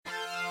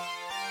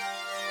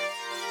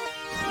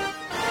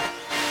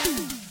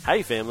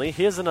Hey family,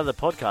 here's another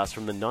podcast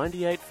from the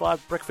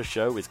 98.5 Breakfast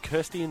Show with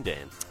Kirsty and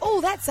Dan. Oh,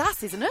 that's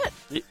us, isn't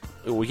it?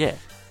 Oh, yeah.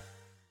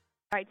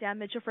 Right down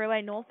Mitchell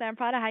Freeway, northbound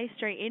Prada Hay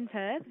Street in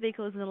Perth.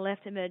 Vehicles in the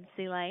left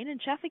emergency lane, and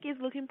traffic is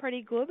looking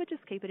pretty good, but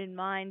just keep it in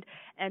mind.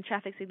 And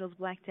traffic signals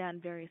blacked out in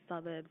various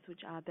suburbs,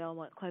 which are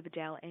Belmont,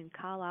 Cloverdale and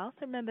Carlisle.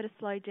 So remember to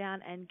slow down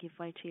and give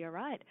way to your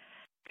right.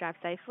 Drive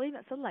safely.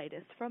 That's the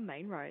latest from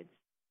Main Roads.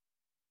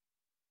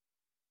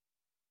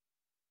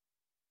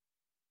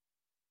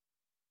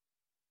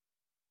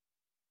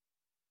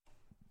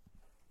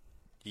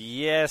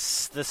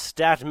 Yes, the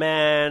stat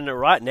man.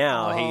 Right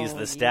now, he's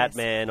the stat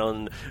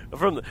man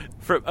from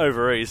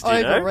over east.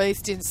 You know? Over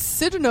east in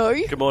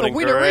Sydney. Good morning, the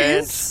winner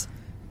Grant. is.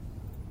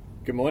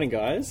 Good morning,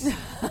 guys.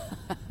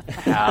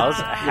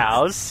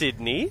 How's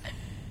Sydney?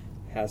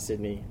 How's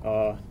Sydney?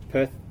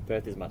 Perth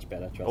is much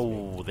better, trust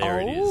me. Oh,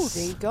 there it is.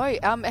 There you go.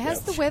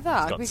 How's the weather?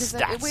 got Because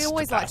stats we to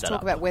always back like to that talk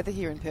up. about weather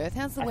here in Perth.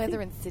 How's the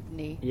weather in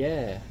Sydney?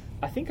 Yeah,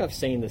 I think I've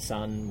seen the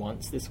sun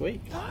once this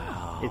week.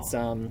 Wow. It's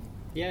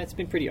it's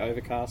been pretty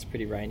overcast,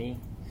 pretty rainy.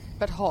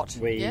 But hot.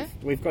 Yeah?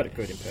 We've got it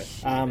good in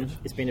Perth.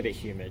 It's been a bit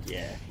humid,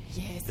 yeah.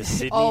 Yes. The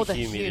Sydney the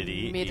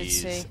humidity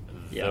is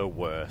Yeah. the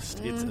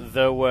worst. It's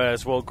the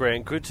worst. Well,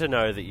 Grant, good to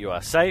know that you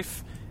are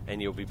safe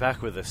and you'll be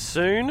back with us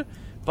soon.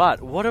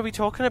 But what are we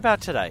talking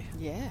about today?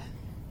 Yeah.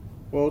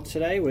 Well,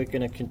 today we're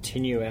going to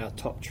continue our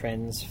top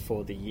trends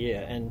for the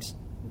year, and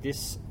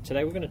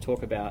today we're going to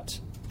talk about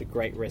the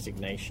Great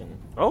Resignation.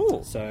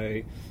 Oh.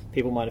 So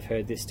people might have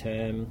heard this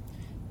term,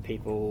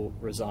 people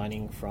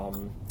resigning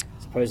from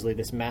supposedly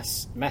this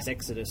mass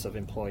exodus of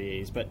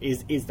employees, but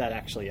is that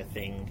actually a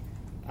thing?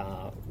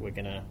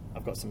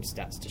 I've got some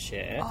stats to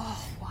share.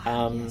 Oh,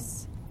 wow.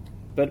 Yes.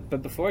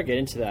 But before I get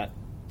into that,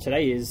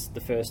 today is the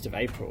 1st of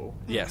April.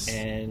 Yes.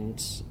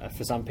 And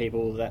for some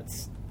people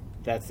that's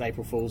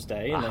April Fool's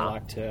Day, and they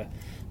like to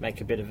make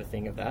a bit of a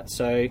thing of that.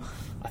 So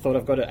I thought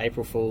I've got an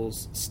April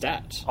Fool's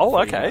stat. Oh,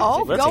 for okay. you.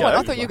 Oh, Let's go go. on.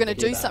 I thought you were I'd going to like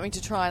to hear do that. something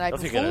to try and I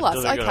April think Fool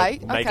us. they're gonna Okay.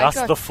 make Okay, us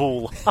go. the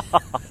fool.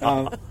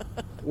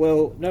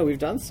 Well, no, we've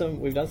done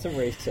some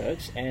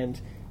research,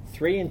 and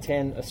 3 in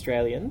 10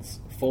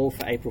 Australians fall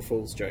for April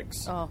Fool's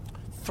jokes. Oh,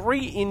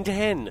 3 in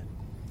 10.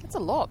 that's a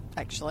lot,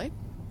 actually.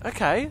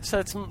 Okay, so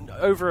it's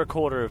over a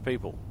quarter of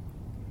people.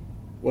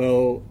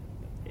 Well,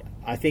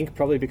 I think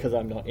probably because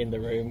I'm not in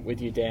the room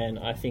with you, Dan,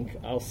 I think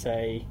I'll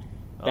say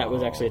that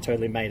was actually a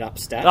totally made-up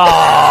stat.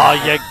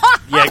 Oh,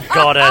 you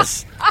got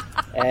us.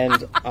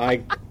 And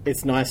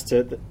it's nice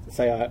to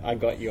say I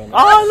got you on that.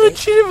 I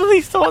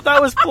legitimately thought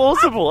that was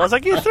plausible. I was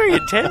like, 3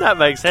 in 10, that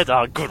makes sense.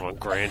 Oh, good one,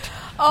 Grant.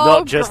 Oh,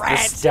 Not just Grant.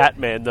 the stat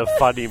man, the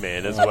funny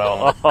man as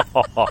well.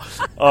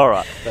 All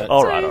right.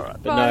 All right.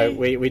 But no,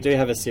 we do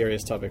have a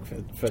serious topic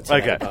for today.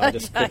 Okay. But I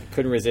just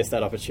couldn't resist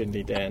that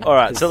opportunity, Dan. All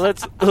right, so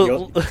let's...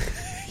 You're-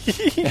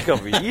 You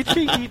got me. You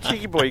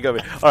cheeky boy, you got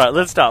me. All right,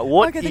 let's start.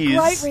 What Okay, the is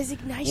Great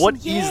Resignation, What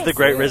is yes. the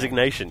Great Yeah.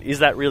 Resignation? Is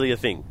that really a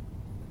thing?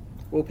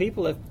 Well,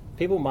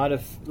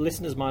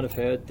 listeners might have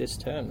heard this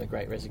term, the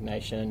Great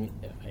Resignation,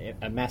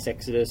 a mass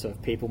exodus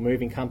of people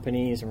moving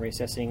companies and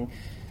reassessing.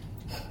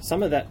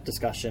 Some of that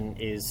discussion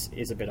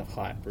is a bit of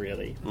hype,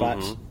 really.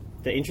 But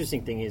the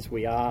interesting thing is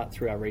through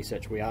our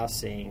research, we are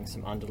seeing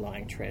some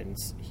underlying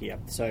trends here.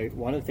 So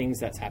one of the things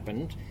that's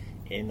happened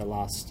in the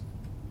last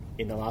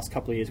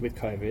couple of years with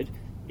COVID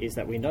is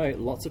that we know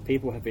lots of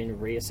people have been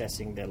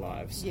reassessing their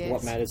lives, Yes.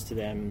 what matters to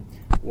them,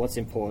 what's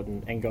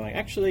important, and going,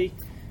 actually,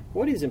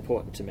 what is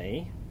important to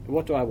me?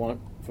 What do I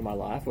want for my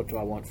life? What do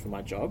I want for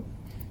my job?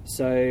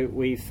 So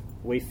we've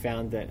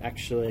found that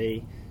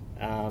actually,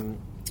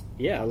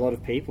 a lot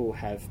of people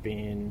have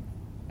been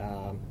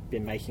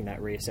making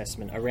that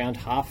reassessment. Around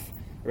half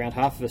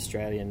of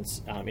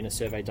Australians, in a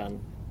survey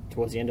done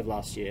towards the end of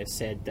last year,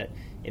 said that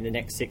in the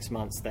next 6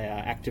 months they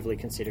are actively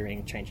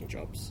considering changing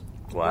jobs.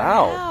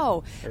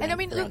 Wow. And I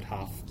mean, Around look,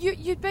 half.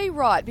 you'd be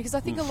right, because I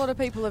think a lot of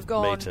people have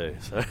gone... Me too.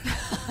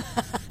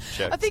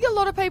 So. I think a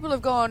lot of people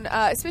have gone,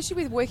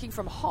 especially with working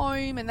from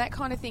home and that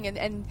kind of thing,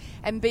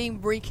 and being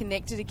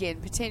reconnected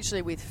again,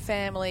 potentially with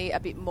family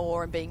a bit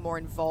more and being more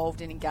involved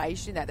and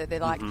engaged in that they're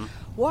like,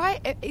 why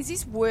is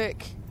this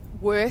work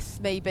worth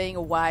me being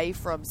away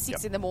from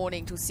 6 in the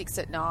morning till 6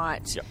 at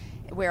night,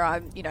 where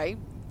I'm,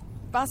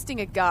 busting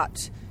a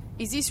gut?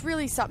 Is this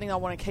really something I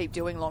want to keep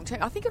doing long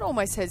term? I think it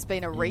almost has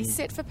been a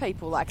reset for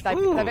people. Like they've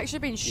actually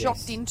been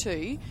shocked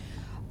into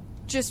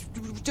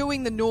just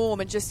doing the norm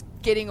and just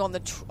getting on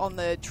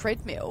the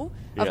treadmill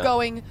of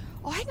going,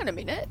 oh, hang on a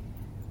minute,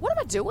 what am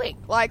I doing?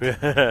 Like, do you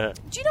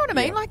know what I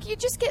mean? Like, you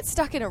just get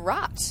stuck in a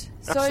rut.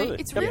 So Absolutely.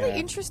 it's really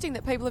interesting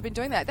that people have been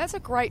doing that. That's a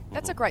great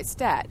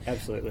stat.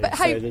 Absolutely. But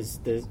So hey,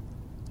 there's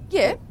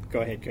yeah. Go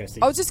ahead,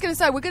 Kirsty. I was just going to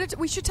say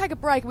we should take a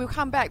break. We'll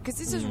come back because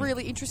this is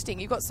really interesting.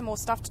 You've got some more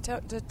stuff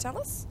to tell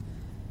us.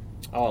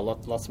 Oh,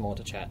 lots more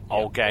to chat. Yeah.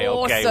 Okay.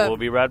 Awesome. We'll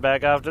be right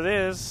back after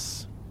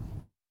this.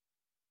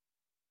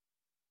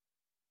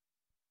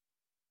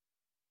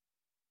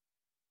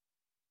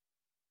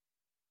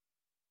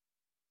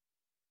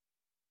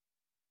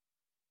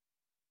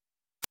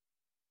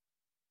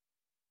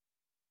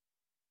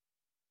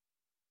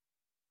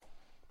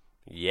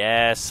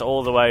 Yes,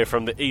 all the way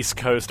from the East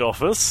Coast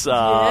office.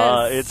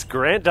 Yes. It's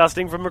Grant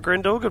Dusting from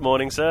McGrindle. Good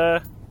morning,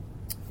 sir.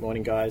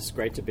 Morning, guys.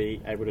 Great to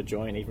be able to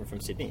join, even from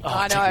Sydney. Oh,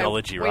 I know.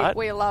 technology, right?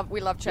 We love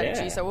chatting to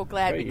Yeah. you, so we're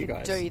glad Go we you could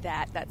guys. do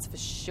that. That's for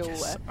sure.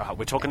 Yes.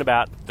 We're talking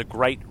about the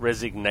Great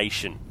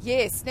Resignation.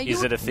 Yes. Now,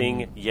 Is it a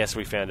thing? Yes,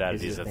 we found out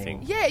it Is is it a a thing.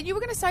 thing? Yeah, you were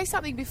going to say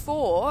something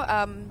before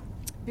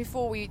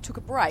we took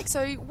a break.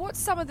 So, what's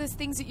some of the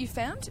things that you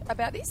found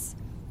about this?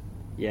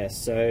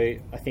 Yes, so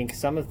I think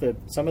some of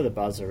the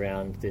buzz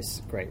around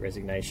this Great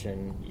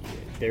Resignation,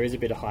 there is a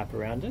bit of hype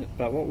around it.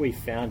 But what we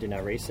found in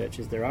our research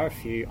is there are a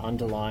few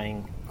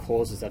underlying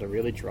causes that are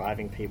really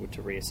driving people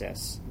to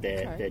reassess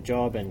their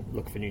job and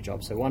look for new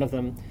jobs. So one of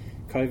them,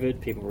 COVID,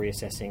 people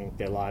reassessing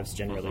their lives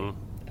generally.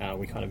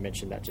 We kind of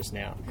mentioned that just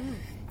now.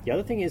 The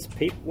other thing is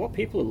what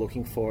people are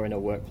looking for in a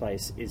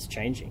workplace is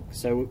changing.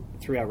 So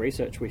through our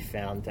research, we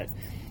found that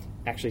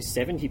actually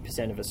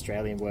 70% of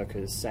Australian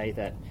workers say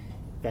that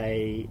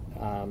they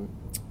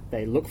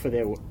look to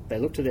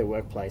their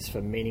workplace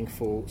for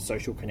meaningful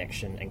social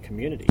connection and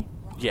community.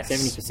 Yes.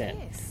 70%.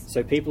 Yes.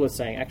 So people are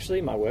saying,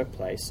 actually, my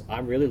workplace,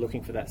 I'm really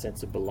looking for that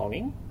sense of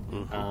belonging.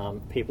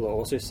 People are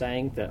also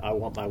saying that I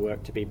want my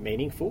work to be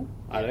meaningful.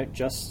 I don't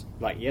just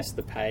yes,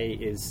 the pay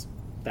is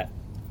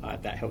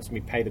that helps me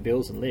pay the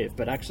bills and live,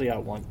 but actually I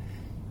want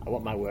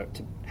my work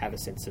to have a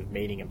sense of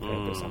meaning and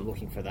purpose. I'm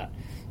looking for that.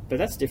 But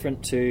that's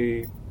different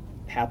to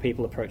how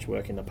people approach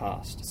work in the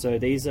past. So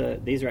these are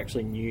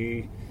actually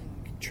new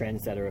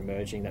trends that are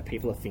emerging, that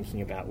people are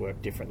thinking about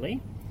work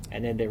differently,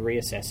 and then they're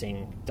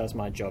reassessing, does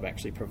my job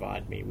actually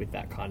provide me with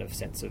that kind of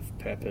sense of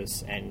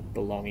purpose and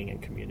belonging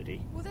and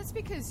community? Well, that's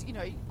because,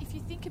 if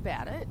you think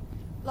about it,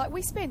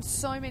 we spend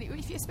so many,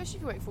 especially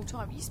if you work full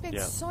time, you spend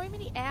so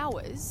many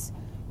hours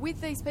with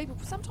these people,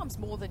 sometimes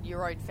more than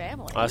your own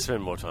family. I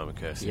spend more time with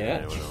Kirsty than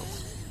anyone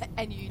else.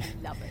 And you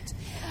love it.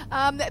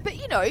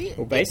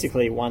 Well,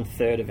 basically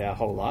 1/3 of our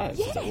whole lives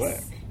is at work.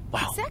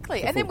 Wow.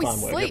 Exactly. For And then we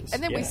full-time sleep. workers,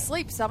 And then we yeah.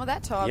 sleep some of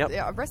that time, Yep.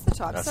 the rest of the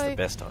time. That's so, the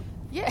best time.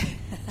 Yeah.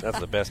 That's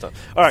the best time.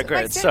 All right, It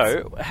great. makes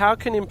So, how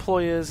can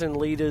employers and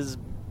leaders,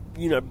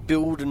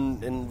 build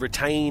and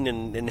retain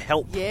and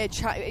help? Yeah,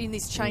 in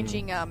this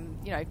changing,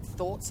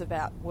 thoughts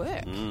about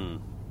work.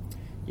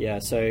 Yeah,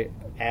 so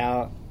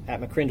at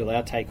McCrindle,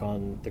 our take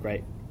on the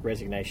Great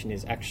Resignation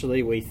is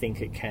actually we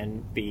think it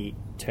can be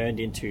turned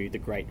into the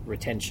Great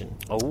Retention.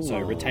 Oh. So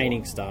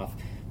retaining staff.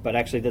 But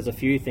actually there's a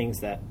few things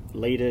that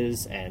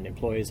leaders and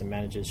employers and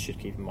managers should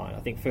keep in mind.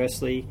 I think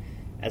firstly,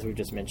 as we've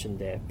just mentioned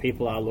there,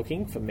 people are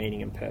looking for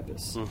meaning and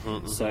purpose.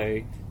 So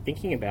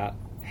thinking about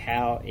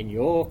how in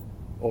your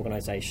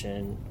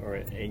organisation or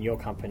in your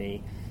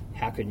company,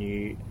 how can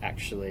you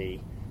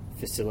actually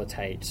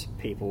facilitate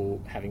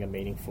people having a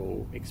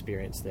meaningful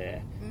experience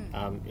there?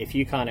 If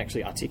you can't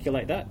actually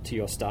articulate that to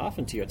your staff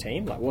and to your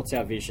team, what's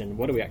our vision,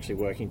 what are we actually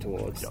working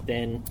towards,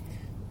 then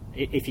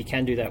if you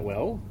can do that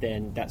well,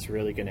 then that's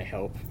really going to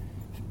help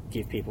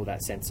give people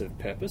that sense of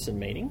purpose and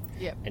meaning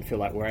and feel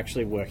like we're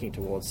actually working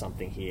towards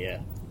something here,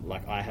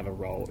 like I have a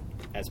role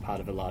as part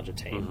of a larger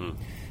team.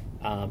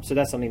 So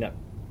that's something that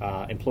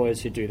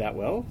employers who do that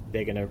well,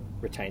 they're going to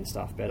retain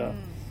staff better.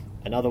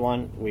 Another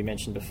one we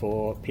mentioned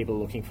before, people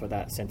looking for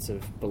that sense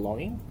of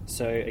belonging.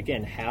 So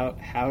again,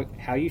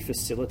 how you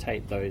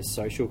facilitate those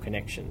social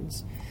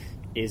connections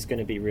is going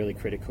to be really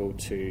critical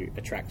to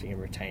attracting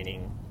and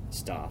retaining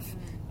staff.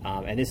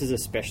 And this is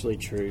especially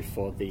true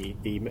for the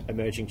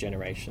emerging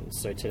generations.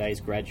 So today's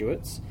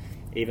graduates,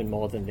 even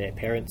more than their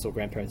parents' or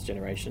grandparents'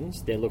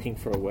 generations, they're looking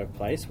for a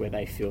workplace where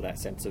they feel that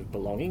sense of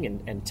belonging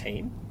and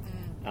team,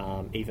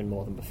 even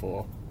more than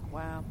before.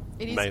 Wow,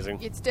 it is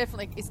amazing. It's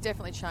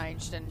definitely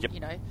changed, and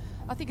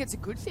I think it's a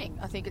good thing.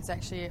 I think it's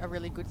actually a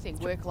really good thing.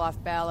 Work-life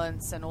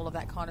balance and all of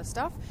that kind of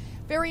stuff,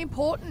 very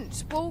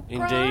important. Well,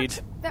 Grant, Indeed.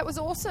 that was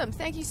awesome.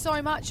 Thank you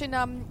so much,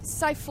 and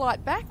safe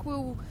flight back.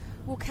 We'll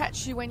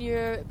catch you when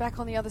you're back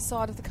on the other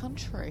side of the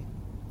country.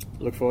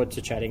 Look forward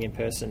to chatting in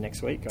person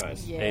next week,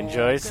 guys. Yeah, Enjoy good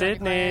on you, Grant.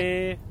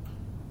 Sydney.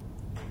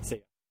 See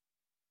ya.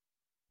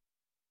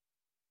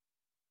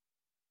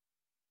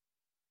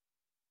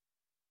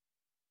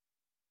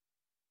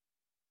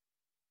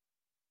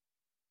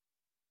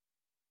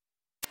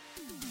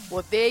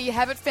 Well, there you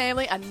have it,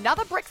 family.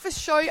 Another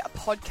Breakfast Show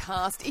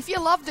podcast. If you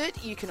loved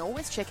it, you can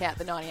always check out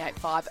the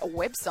 98.5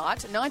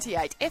 website,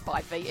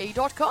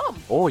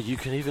 98five.com. Or you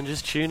can even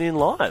just tune in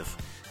live.